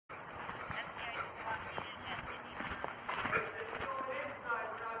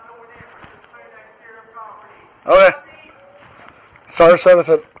Okay. Sarge said if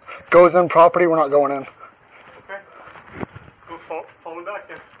it goes in property, we're not going in. Okay. Go falling back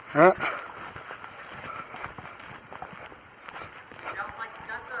then. Yeah.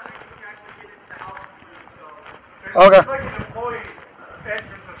 Okay. It's like an employee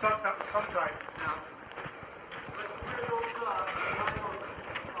entrance of some type.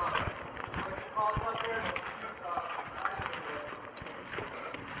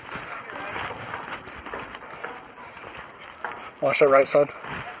 Watch that right side.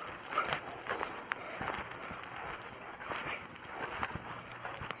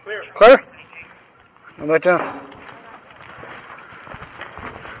 Clear. Clear? I'm right down.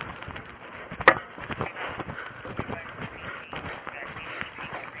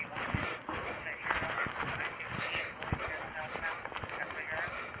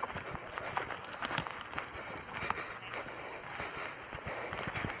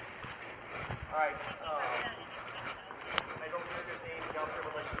 Alright, I don't think there's anything out there,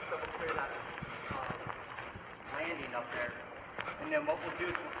 but like just double clear that landing up there. And then what we'll do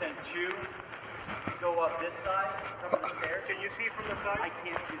is we'll send two to go up this side, cover the stairs. Can you see from the side? I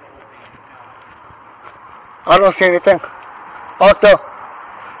can't see the whole thing. No. I don't see anything. Oh, no.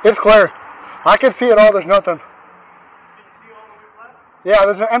 It's clear. I can see it all. There's nothing. Can you see all the way left? Yeah,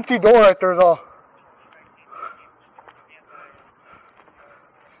 there's an empty door right there is all.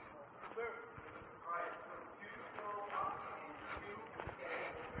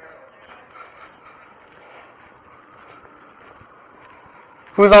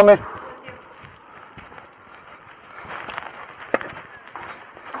 Who's on me?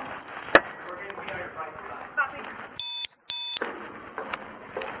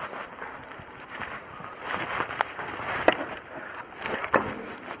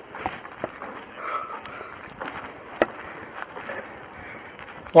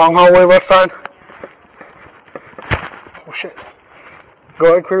 Long hallway left side. Oh shit.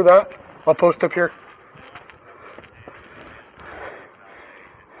 Go ahead, clear that. I'll post up here.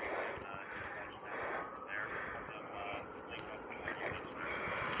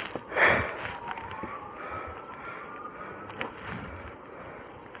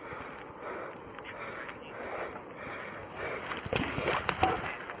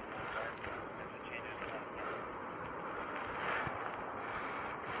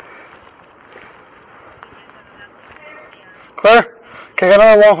 Clear? Okay, got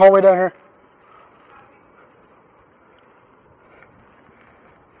another long hallway down here.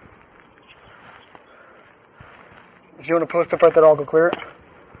 If you want to post up right there, I'll go clear it.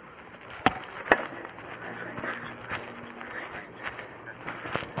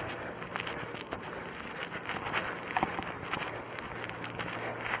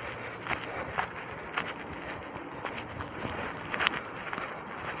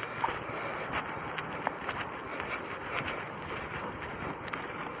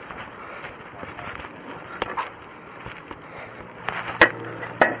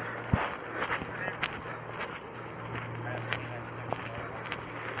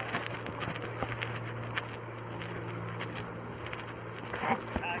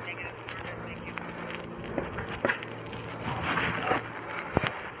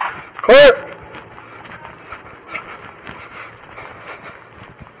 Clear!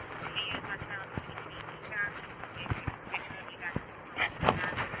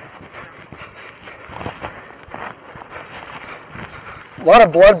 A lot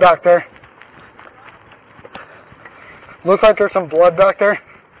of blood back there. Looks like there's some blood back there.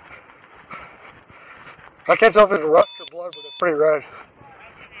 I can't tell if it's rust or blood, but it's pretty red.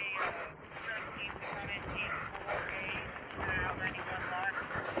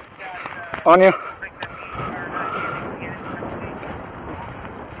 On you.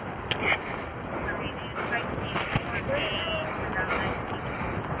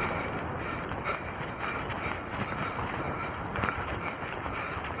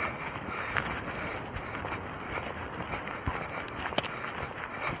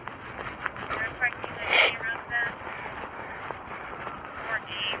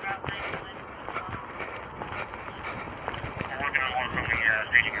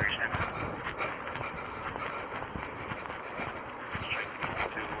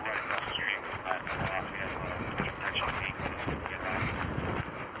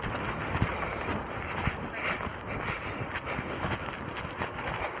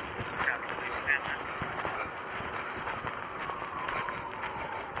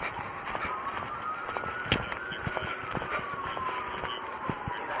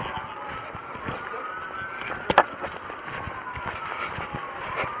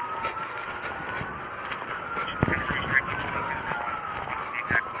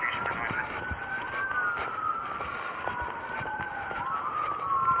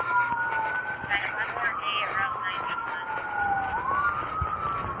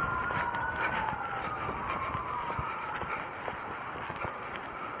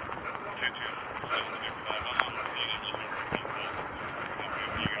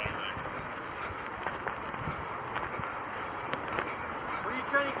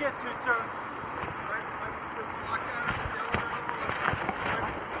 trying to get to, sir?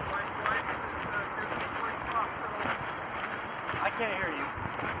 I can't hear you.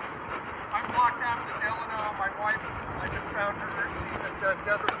 I'm locked out at Delano. My wife, I just found her. She's at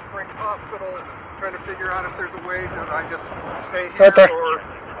Desert Spring Hospital, trying to figure out if there's a way that I just stay here Right there. or.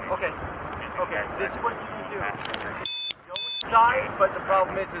 Okay. Okay. This is what you can do. Go inside, but the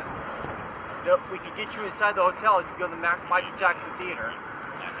problem is we can get you inside the hotel if you go to the Michael Jackson Theater.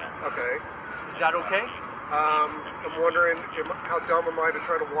 Okay. Is that okay? I'm wondering how dumb am I to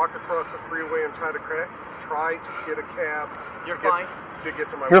try to walk across the freeway and try to get a cab. You're fine. To get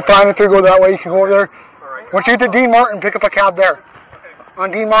to my You're wife. fine if you go that way. You can go over there. All right. Once you get to Dean Martin, pick up a cab there. On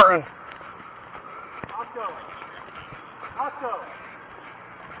Dean Martin. Osco. Osco.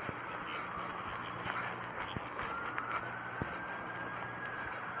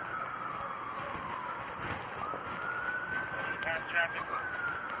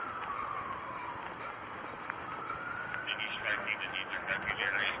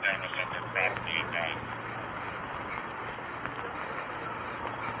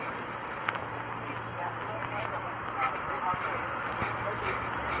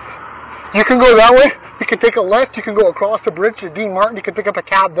 You can go that way. You can take a left. You can go across the bridge to Dean Martin. You can pick up a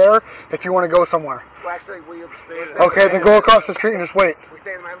cab there if you want to go somewhere. Well, actually, we stay. Okay, then go across the street and just wait. We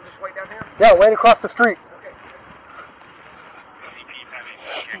stay in the middle, just wait down here. Yeah, wait across the street.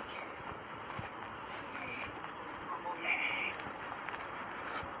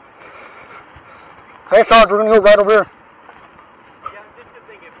 Hey, Sarge, we're going to go right over here. Yeah, this is the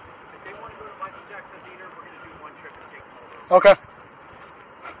thing. If they want to go to Michael Jackson Theater, we're going to do one trip and take them over. Okay.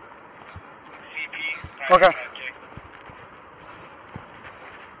 Okay.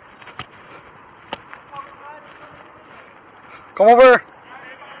 Come over here.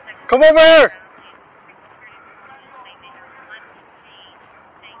 Come over here.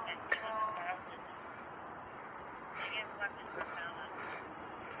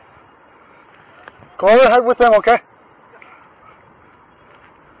 Go ahead with them, okay?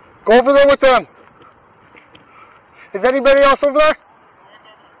 Go over there with them. Is anybody else over there?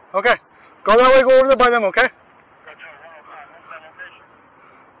 Okay. Go that way, go over there by them, okay?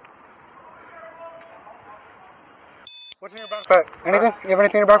 What's in your backpack? Anything? You have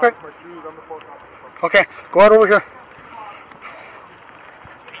anything in your backpack? Okay, go out over here.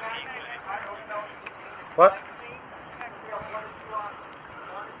 What?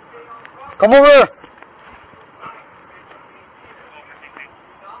 Come over here.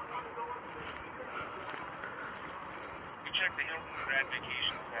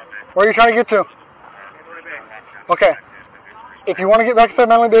 Where are you trying to get to? Okay. If you want to get back to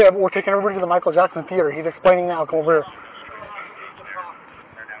Mandalay Bay, we're taking everybody to the Michael Jackson Theater. He's explaining now. Come over here.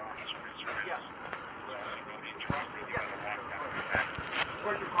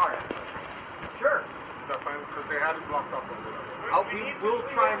 Where's your car? Sure. That's fine, because they had it blocked off. We'll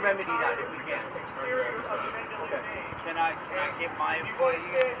try and remedy that if we can. Okay. Can I get my employees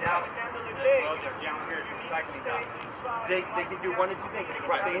out? Well, they're down here at the recycling dock. They can do one of two things. They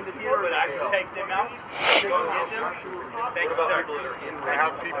can stay in the theater, but I can take them out. Go get them. I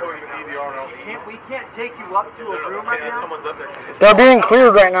have people in the EDR now. We can't take you up to a room right now. They're being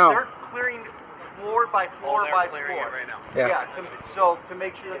cleared right now. They're clearing floor by floor by floor. Right now. Yeah. So to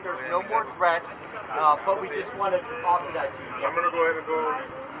make sure that there's no more threats, but we just want to offer that to you. I'm going to go ahead and go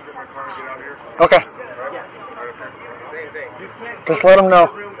get my car and get out of here. Okay. Yeah. You can't Just let them know.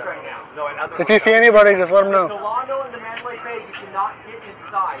 rooms right now. If you see anybody, just let them know. Delano and the Mandalay Bay, you cannot get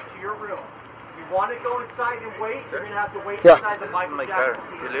inside to your room. If you want to go inside and wait, you're going to have to wait Yeah. inside the Michael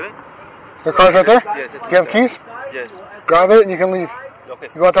Jackson. Your car's right there? Yes, You have keys? Yes. Grab it and you can leave. Okay.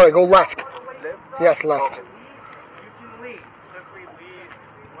 You go out that way. Go left. Yes, left. You can leave. If we leave,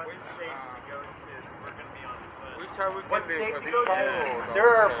 what state to go to? We're going to be on foot. Which side we What can state leave? to go to? There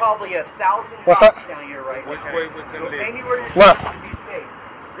are probably 1,000 What's cops that? down here right Which now. way we can So leave? anywhere you Left. can be safe.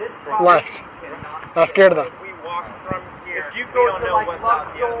 This Left. property cannot Not scared of them. We walk from here. If you go to like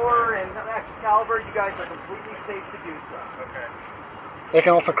Luxor and Excalibur, you guys are completely safe to do so. Okay. They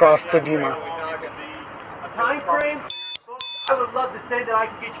can also cross to Dima. A time frame? I would love to say that I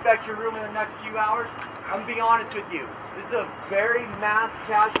can get you back to your room in the next few hours. I'm going to be honest with you. This is a very mass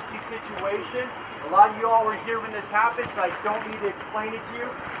casualty situation. A lot of you all were here when this happened, so I don't need to explain it to you.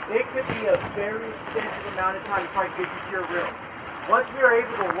 It could be a very extensive amount of time to try to get you to your room. Once we are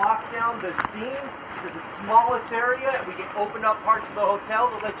able to lock down the scene to the smallest area and we can open up parts of the hotel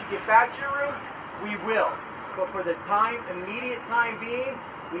to let you get back to your room, we will. But for the immediate time being,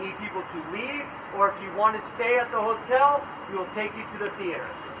 we need people to leave, or if you want to stay at the hotel, we will take you to the theater.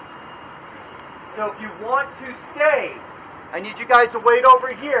 So if you want to stay, I need you guys to wait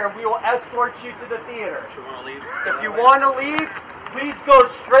over here, and we will escort you to the theater. If you want to leave, please go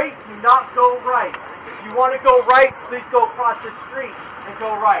straight, do not go right. If you want to go right, please go across the street and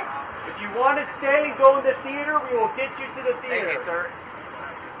go right. If you want to stay and go in the theater, we will get you to the theater. Thank you, sir.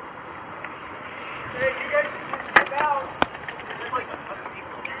 Hey, you guys can sit down.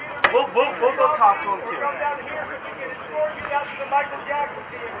 We'll go talk to him too. Come down here so we can escort you out to the Michael Jackson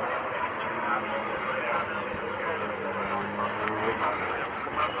Theater.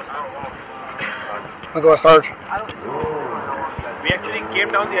 Look at Sarge. We actually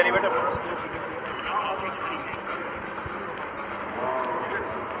came down the elevator first.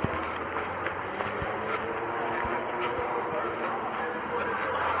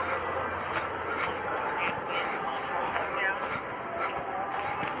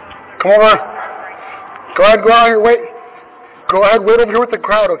 Come over. Go ahead, go out here, wait. Go ahead, wait over here with the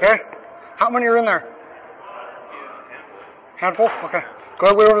crowd, okay? How many are in there? Handful? Okay. Go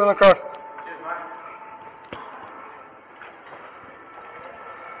ahead, wait over in the crowd.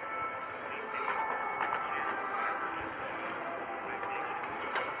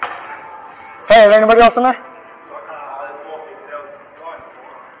 Hey, is there anybody else in there?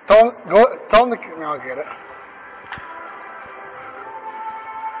 Tell them to, no, I'll get it.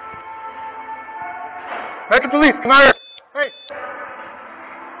 Make the police, come out here. Hey.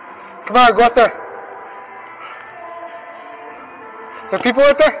 Come on, go out there. The people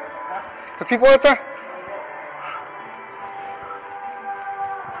out there? The people out there?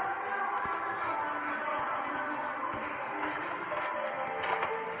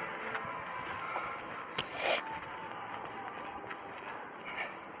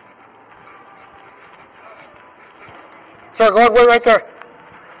 Sir, go ahead, wait right there.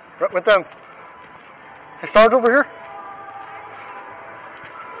 Right with them. Hey, Sarge over here.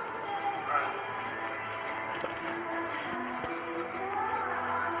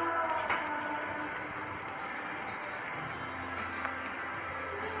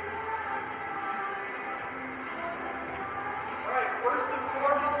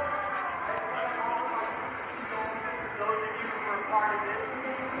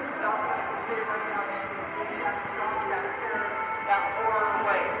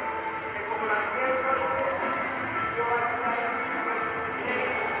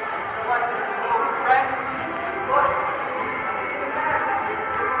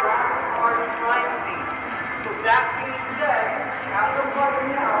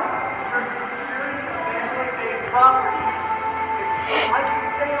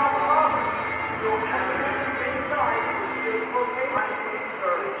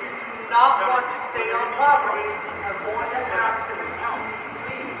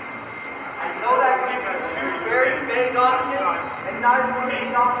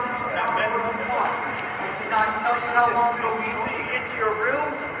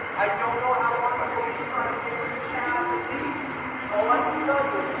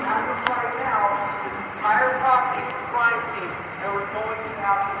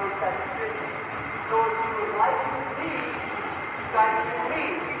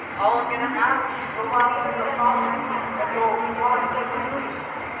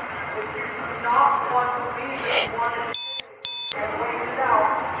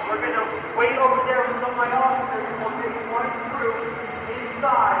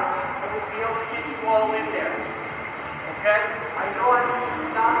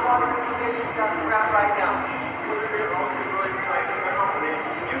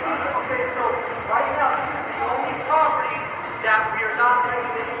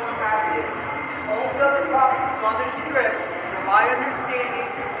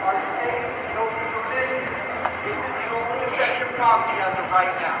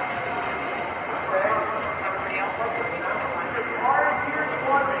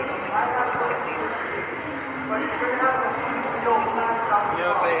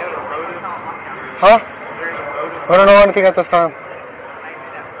 Huh? I don't know anything at this time.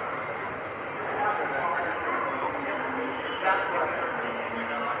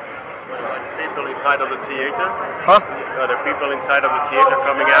 People inside of the theater? Huh? Are there people inside of the theater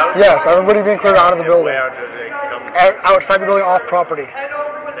coming out? Yes, everybody being cleared out of the building. Where do they come? Outside the building, off property.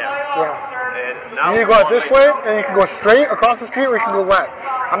 Yeah. You need to go out this way, and you can go straight across the street, or you can go left.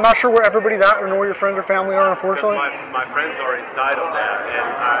 I'm not sure where everybody's at, or know where your friends or family are, unfortunately. My friends are inside of that,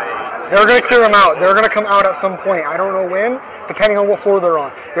 and they're going to clear them out. They're going to come out at some point. I don't know when, depending on what floor they're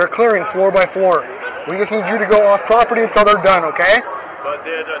on. They're clearing floor by floor. We just need you to go off property until they're done, okay? But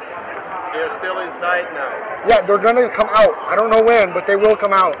they're still inside now. Yeah, they're going to come out. I don't know when, but they will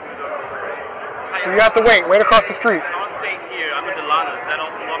come out. So you have to wait. Wait across the street. I'm staying here. I'm in Delano. Is that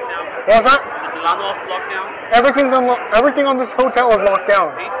also locked down? What was that? The Milano off lockdown? Everything on this hotel is locked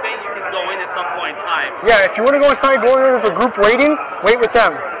down. He's saying you can go in at some point in time. Yeah, if you want to go inside, go in there. There's a group waiting. Wait with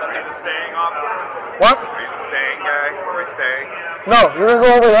them. Staying off. What? Are you staying, guy? We're staying. No, you're gonna go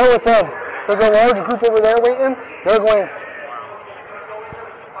over there with them. There's a large group over there waiting. They're going.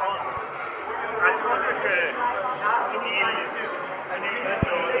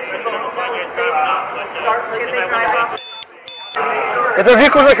 If their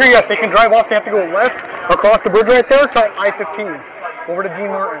vehicles are here, yes, they can drive off. They have to go left across the bridge right there, start I-15 over to Dean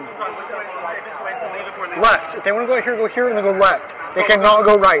Martin. Left. If they want to go here, and then go left. They cannot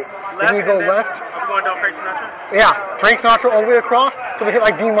go right. They need to go left. I'm going down Frank Sinatra? Yeah, Frank Sinatra all the way across, so they hit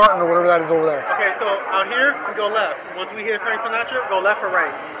like Dean Martin or whatever that is over there. Okay, so out here, we go left. Once we hit Frank Sinatra, go left or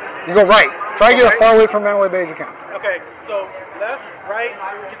right? You go right. Try to get as far away from Mandalay Bay as you can. Okay, so left, right,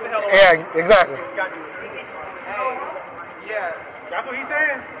 get the hell away. Yeah, exactly. Got you. Yeah. That's what he's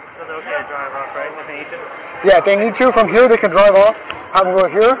saying. So they're okay to drive off, right? If they need to? Yeah, if they need to, from here they can drive off, have them go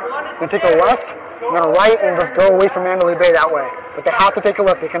here, then take a left, and then a right, and just go away from Mandalay Bay that way. But they have to take a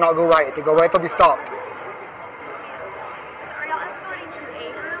left. They cannot go right. If they go right, they'll be stopped. Are y'all escorting to a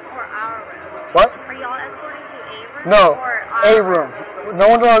room or our room? What? Are y'all escorting to a room? No, or a room. No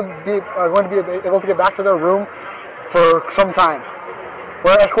one's going to be able to get back to their room for some time.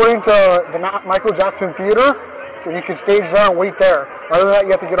 We're escorting to the Michael Jackson Theater, so you can stage there and wait there. Other than that,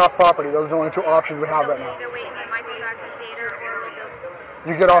 you have to get off property. Those are the only two options we have right now. Either wait in the Michael Jackson Theater or we'll go.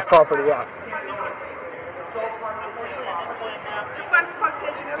 You get off property, yeah.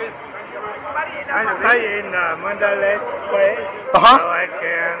 I stay in Mandalay Bay, Uh-huh. so I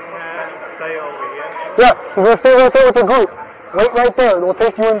can stay over here. Yeah, so we'll stay right there with the group. Wait right there. We'll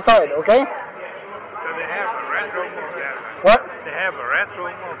take you inside, okay? So they have a restroom over there. What? They have a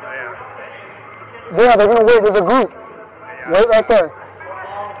restroom over there. Yeah, they're going to wait. There's a group. Wait right there.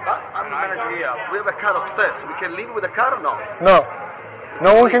 I'm the manager here. We have a car upstairs. We can leave with the car or no? No.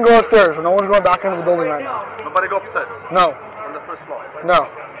 No one can go upstairs. No one's going back into the building right now. Nobody go upstairs No. on the first floor. No.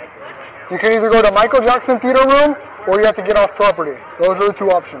 You can either go to Michael Jackson Theater room or you have to get off property. Those are the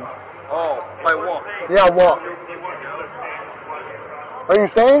two options. Oh, by walk. Yeah, walk. Are you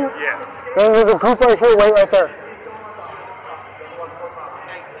staying? Yeah. Then there's a group right here. Wait right there.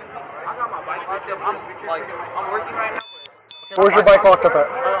 I'm working right now. Where's your bike locked up at?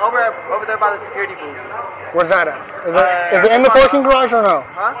 Over there by the security booth. Where's that at? Is it in the parking garage or no?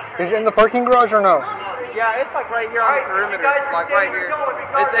 Huh? Is it in the parking garage or no? Yeah, it's like right here on the perimeter. Like right here.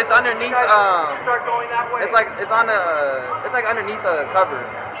 It's underneath. Start going that way. It's like underneath the cover.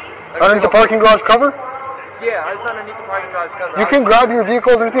 Like Underneath the parking garage cover? Yeah, it's underneath the parking garage cover. You can grab your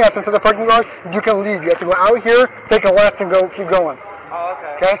vehicles and everything into the parking garage. You can leave. You have to go out here, take a left, and keep going. Oh,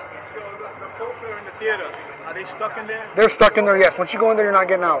 okay. Okay? The folks that are in the theater, are they stuck in there? They're stuck in there, yes. Once you go in there, you're not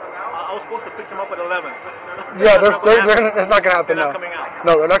getting out. I was supposed to pick them up at 11. Yeah, it's not going to happen, They're no. not coming out.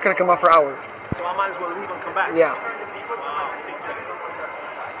 No, they're not going to come out for hours. So I might as well leave and come back. Yeah. Wow.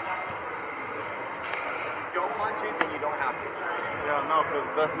 Don't punch it, then you don't have to. Yeah, no, because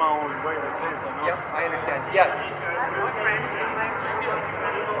that's my only way to see it. Yep, I understand. Yes.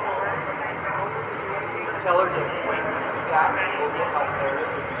 Tell her to wait back. We'll get up there.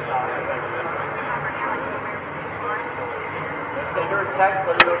 Send her a text,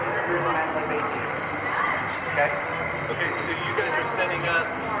 let her know she's through the Mandalay Bay. Okay? Okay, so you guys are sending us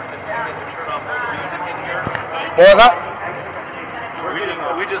to turn off all the music in here? What was that?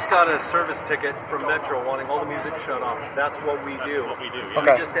 We just got a service ticket from Metro wanting all the music shut off. That's what we do.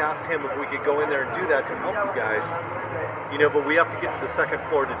 Okay. We just asked him if we could go in there and do that to help you guys. You know, but we have to get to the second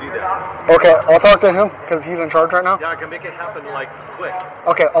floor to do that. Okay, I'll talk to him because he's in charge right now. Yeah, I can make it happen like quick.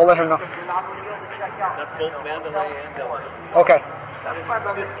 Okay, I'll let him know. That's both Mandalay and Delano. Okay. Tell them It's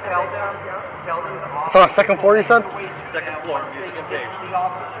on the second floor, you said? Second floor, music and stage.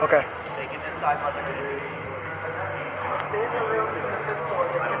 Okay. take it inside like a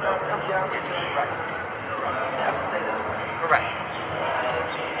Correct.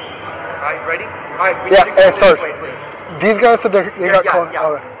 Alright, ready? Alright, we Yeah, need to go hey, this first. way, please. These guys said they got Yeah, called. yeah.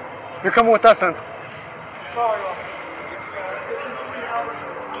 Okay. You're coming with us then.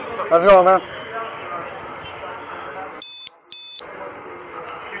 How's it going, man?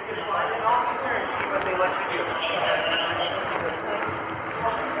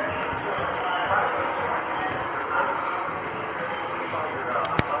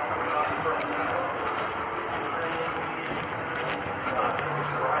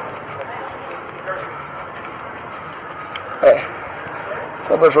 Hey,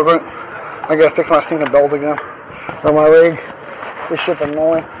 so this real quick. I gotta fix my stinking belt again. On my leg. This shit's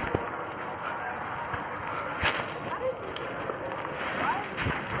annoying.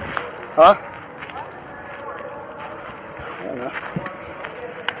 Huh?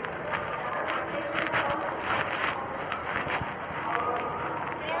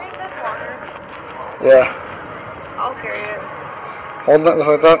 Yeah. I'll carry it. Hold it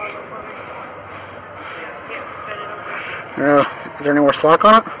like that. Yeah, set it over. Yeah. Is there any more slack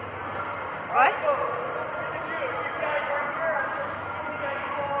on it? What?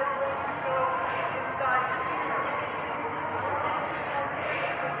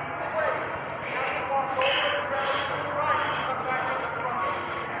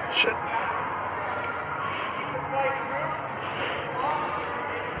 Shit.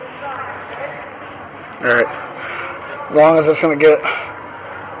 Alright. As long as it's gonna get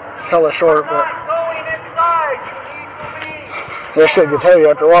hella short, but Going inside. You need to leave. this shit gets heavy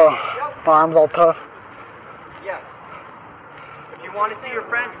after a while. My arm's all tough. Yes. If you want to see your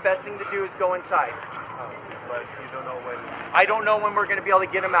friends, best thing to do is go inside. But you don't know when. I don't know when we're going to be able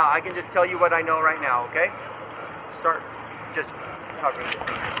to get them out. I can just tell you what I know right now, okay? Start just covering it.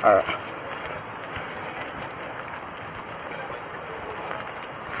 Alright.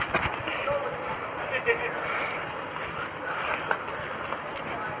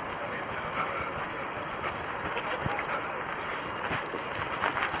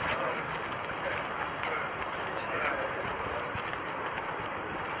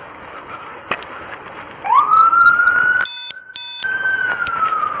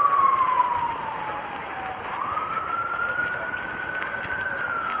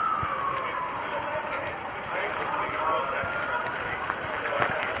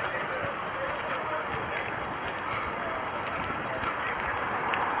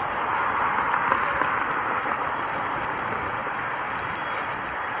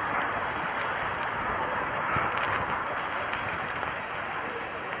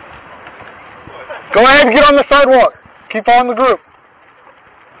 Go ahead and get on the sidewalk. Keep following the group.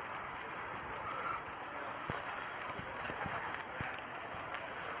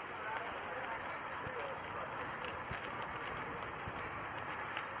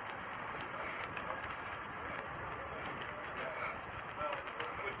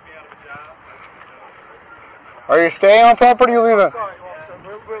 Are you staying on property or leaving? Sorry,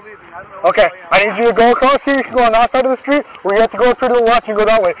 officer. We're leaving. I don't know. Okay, I need you to go across here. You can go on that side of the street, or you have to go through to the left and go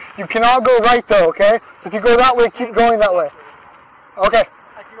that way. You cannot go right, though, okay? If you go that way, keep going that way. Okay.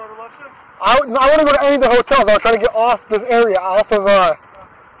 I can go to left, sir? I want to go to any of the hotels. I'll try to get off this area, off of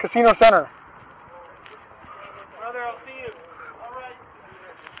Casino Center. Brother, I'll see you. All right.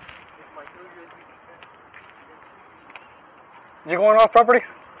 You going off property?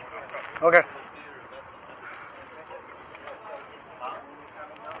 Okay.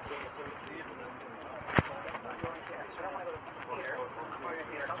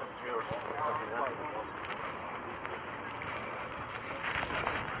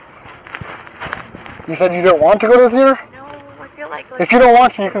 You said you didn't want to go to the theater? No, I feel like If you don't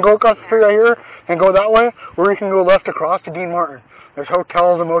want to, you can go across the street right here and go that way, or you can go left across to Dean Martin. There's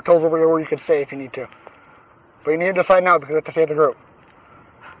hotels and motels over here where you can stay if you need to. But you need to decide now because you have to stay at the group.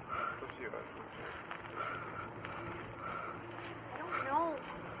 I don't know.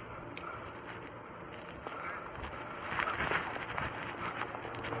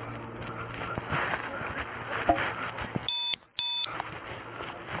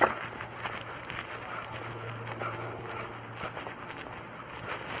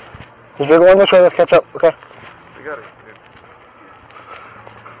 If you're going this way, let's catch up, okay? We got it.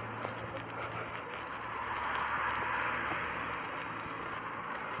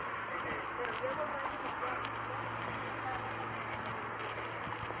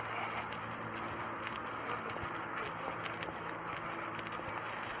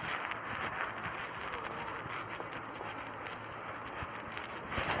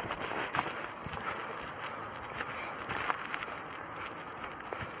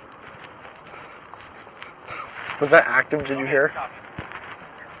 Was that active? Did you hear?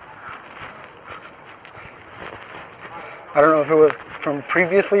 I don't know if it was from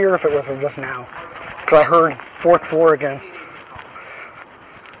previously or if it was from just now. Because I heard fourth floor again.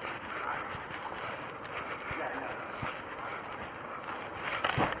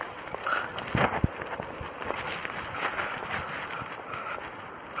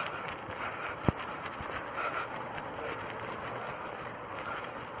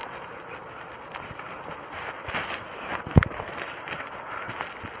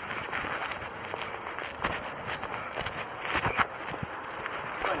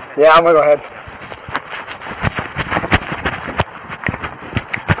 Yeah, I'm gonna go ahead.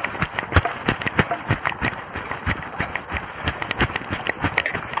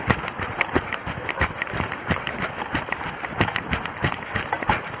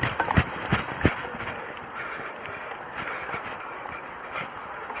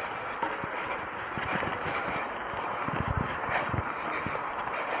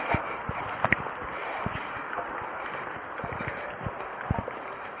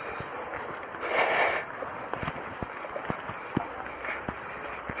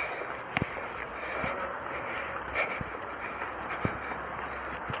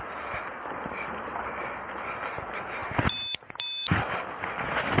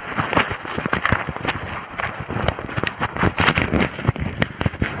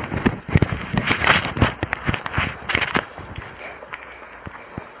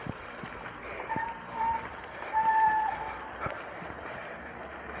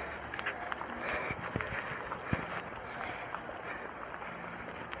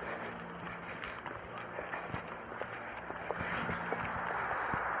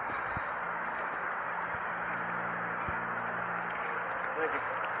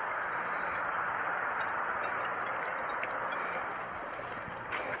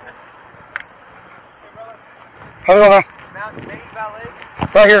 How's it going, man? Mountain Maine Valet,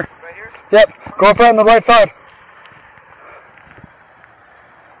 Right here. right here. Yep. Go up right on the right side.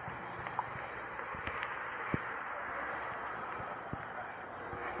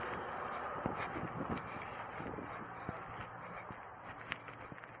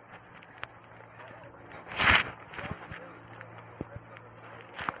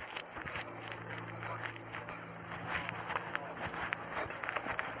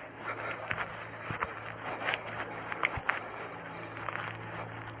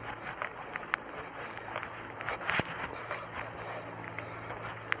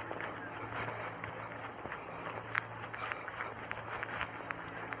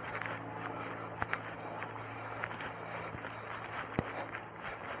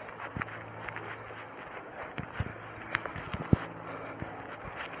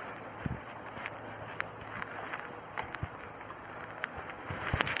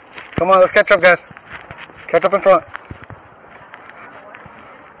 Come on, let's catch up, guys. Catch up in front.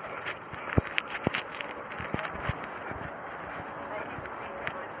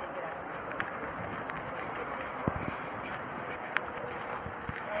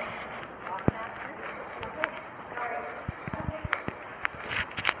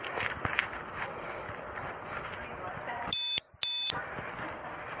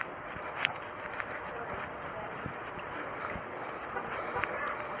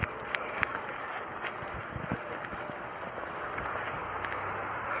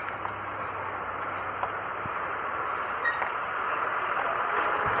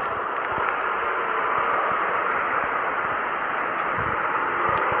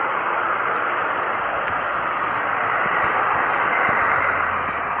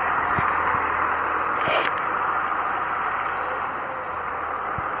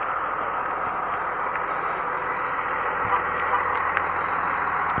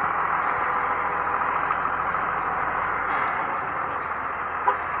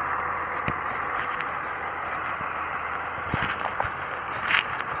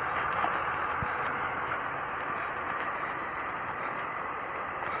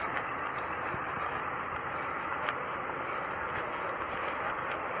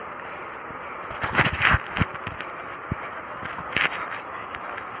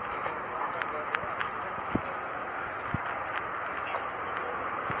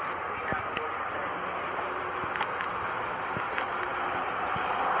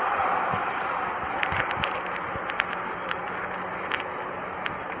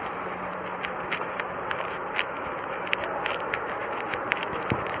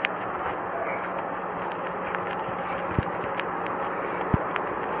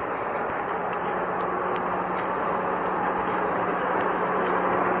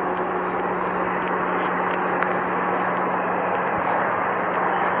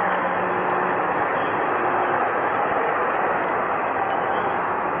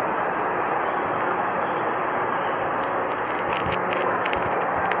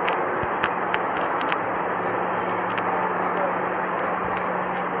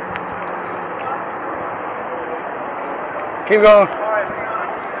 Keep going. Do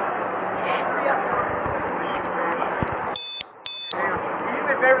you do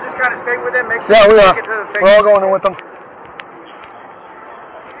me a favor, just kind of stay with him, make sure Yeah, we you are. get to the We're all going in with them.